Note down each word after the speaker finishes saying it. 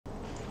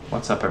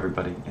What's up,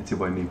 everybody? It's your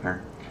boy Meme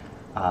here.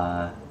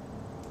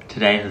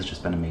 Today has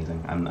just been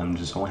amazing. I'm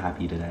just so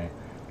happy today.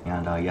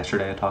 And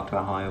yesterday I talked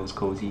about how I was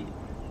cozy.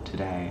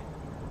 Today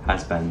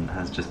has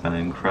just been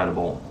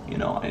incredible. You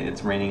know,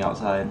 it's raining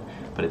outside,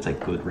 but it's like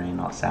good rain,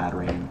 not sad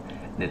rain.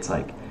 And it's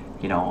like,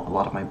 you know, a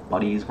lot of my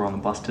buddies were on the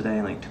bus today,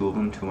 and like two of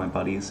my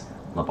buddies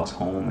on the bus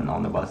home and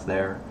on the bus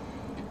there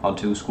on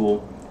to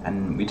school.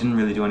 And we didn't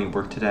really do any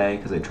work today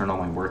because I turned all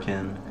my work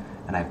in,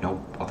 and I have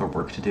no other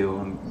work to do.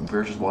 And we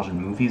were just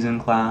watching movies in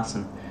class,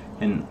 and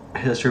in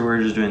history we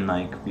were just doing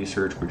like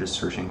research. We're just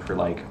searching for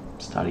like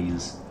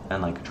studies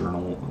and like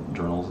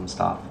journals and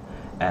stuff,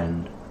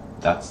 and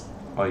that's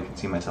all you can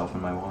see myself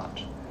in my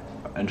watch,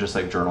 and just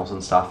like journals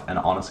and stuff. And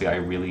honestly, I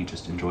really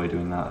just enjoy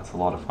doing that. It's a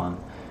lot of fun,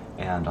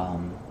 and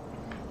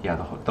yeah,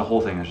 the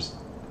whole thing is just,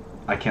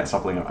 I can't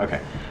stop looking.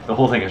 Okay, the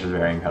whole thing is just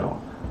very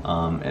incredible.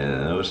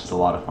 It was just a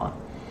lot of fun.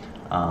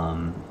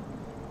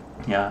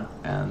 Yeah,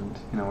 and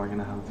you know, we're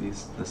gonna have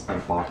this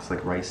like box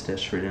like rice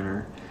dish for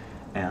dinner,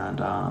 and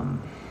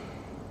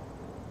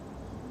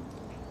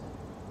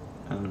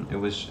it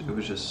was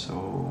just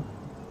so,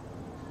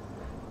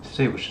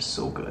 today was just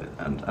so good,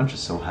 and I'm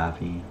just so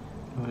happy.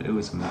 It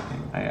was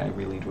amazing. I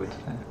really enjoyed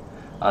today.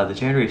 The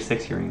January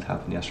 6th hearings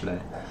happened yesterday.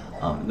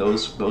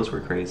 Those were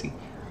crazy.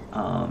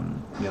 You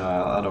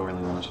know, I don't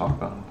really want to talk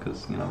about them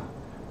because, you know,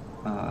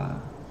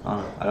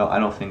 I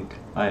don't think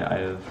I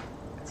have.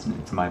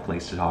 It's my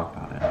place to talk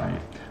about it, right?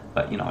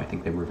 But you know, I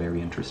think they were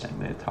very interesting.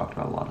 They talked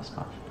about a lot of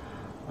stuff,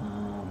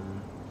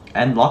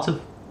 and lots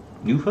of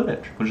new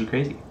footage, which is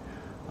crazy.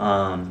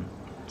 So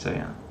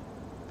yeah,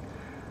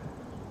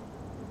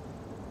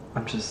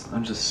 I'm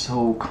just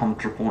so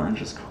comfortable and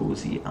just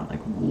cozy and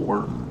like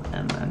warm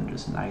and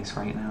just nice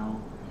right now.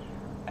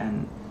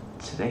 And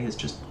today has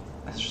just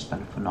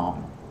been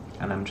phenomenal,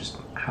 and I'm just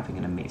having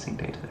an amazing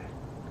day today.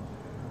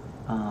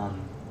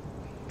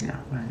 Yeah,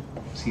 all right.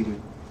 See you,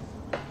 dude.